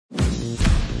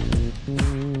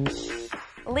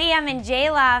Liam and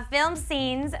J-Law film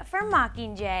scenes for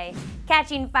MockingJay.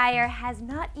 Catching Fire has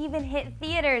not even hit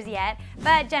theaters yet,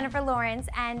 but Jennifer Lawrence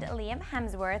and Liam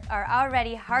Hemsworth are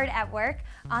already hard at work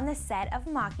on the set of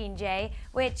MockingJay,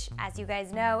 which, as you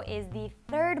guys know, is the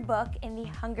third book in the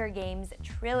Hunger Games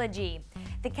trilogy.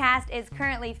 The cast is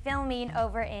currently filming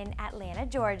over in Atlanta,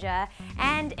 Georgia,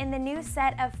 and in the new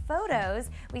set of photos,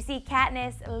 we see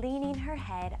Katniss leaning her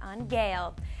head on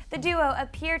Gale. The duo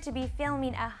appear to be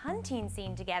filming a hunting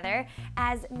scene together,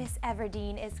 as Miss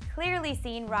Everdeen is clearly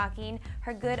seen rocking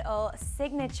her good old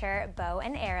signature bow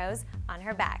and arrows on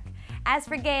her back. As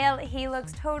for Gale, he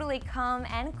looks totally calm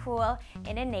and cool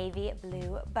in a navy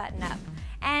blue button-up.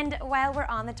 And while we're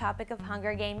on the topic of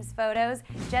Hunger Games photos,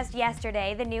 just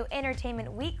yesterday, the new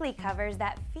Entertainment Weekly covers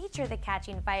that feature the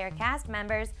Catching Fire cast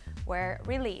members were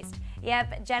released.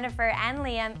 Yep, Jennifer and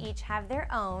Liam each have their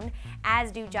own,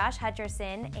 as do Josh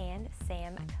Hutcherson and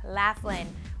Sam Claflin.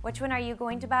 Which one are you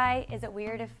going to buy? Is it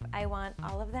weird if I want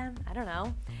all of them? I don't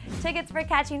know. Tickets for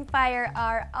Catching Fire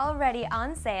are already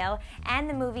on sale, and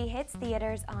the movie hits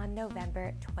theaters on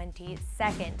November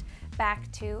 22nd.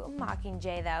 Back to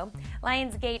MockingJay though.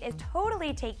 Lionsgate is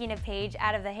totally taking a page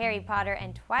out of the Harry Potter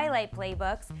and Twilight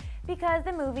playbooks because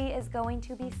the movie is going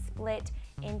to be split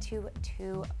into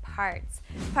two parts.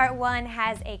 Part 1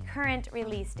 has a current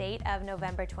release date of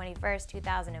November 21st,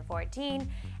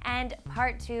 2014, and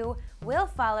Part 2 will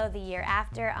follow the year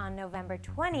after on November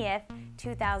 20th,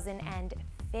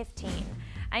 2015.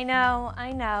 I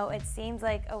know, it seems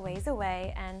like a ways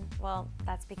away, and well,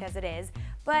 that's because it is,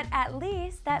 but at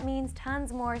least that means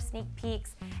tons more sneak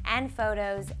peeks and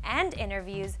photos and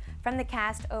interviews from the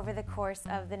cast over the course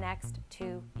of the next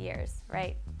 2 years,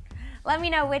 right? Let me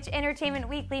know which Entertainment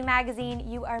Weekly magazine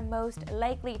you are most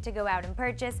likely to go out and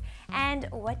purchase, and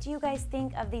what do you guys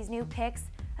think of these new pics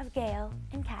of Gale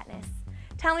and Katniss?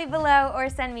 Tell me below or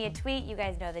send me a tweet, you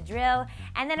guys know the drill,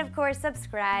 and then of course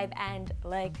subscribe and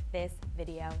like this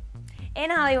video. In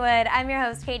Hollywood, I'm your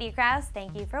host Katie Krause,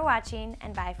 thank you for watching,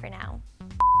 and bye for now.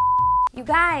 You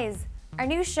guys, our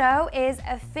new show is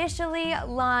officially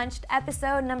launched.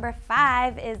 Episode number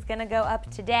 5 is gonna go up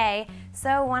today,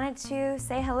 so wanted to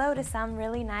say hello to some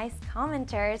really nice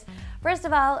commenters. First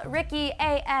of all, Ricky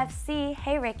AFC,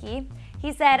 hey Ricky.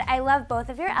 He said, I love both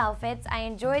of your outfits, I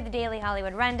enjoyed the Daily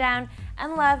Hollywood Rundown,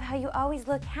 and love how you always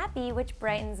look happy, which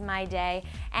brightens my day,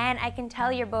 and I can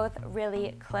tell you're both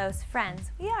really close friends.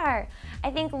 We are.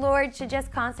 I think Lorde should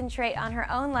just concentrate on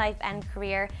her own life and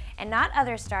career, and not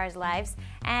other stars' lives,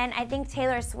 and I think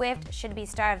Taylor Swift should be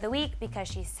Star of the Week because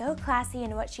she's so classy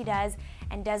in what she does,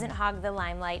 and doesn't hog the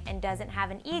limelight, and doesn't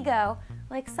have an ego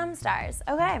like some stars.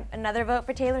 Okay, another vote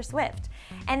for Taylor Swift.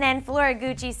 And then Flora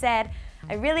Gucci said,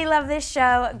 I really love this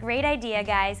show. Great idea,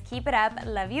 guys. Keep it up.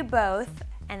 Love you both.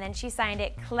 And then she signed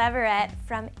it, Cleverette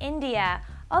from India.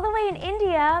 All the way in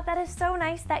India. That is so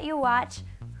nice that you watch.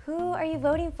 Who are you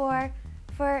voting for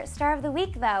Star of the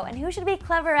Week, though? And who should be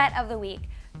Cleverette of the Week?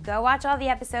 Go watch all the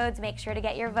episodes. Make sure to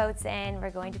get your votes in. We're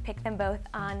going to pick them both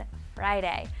on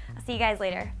Friday. I'll see you guys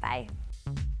later. Bye.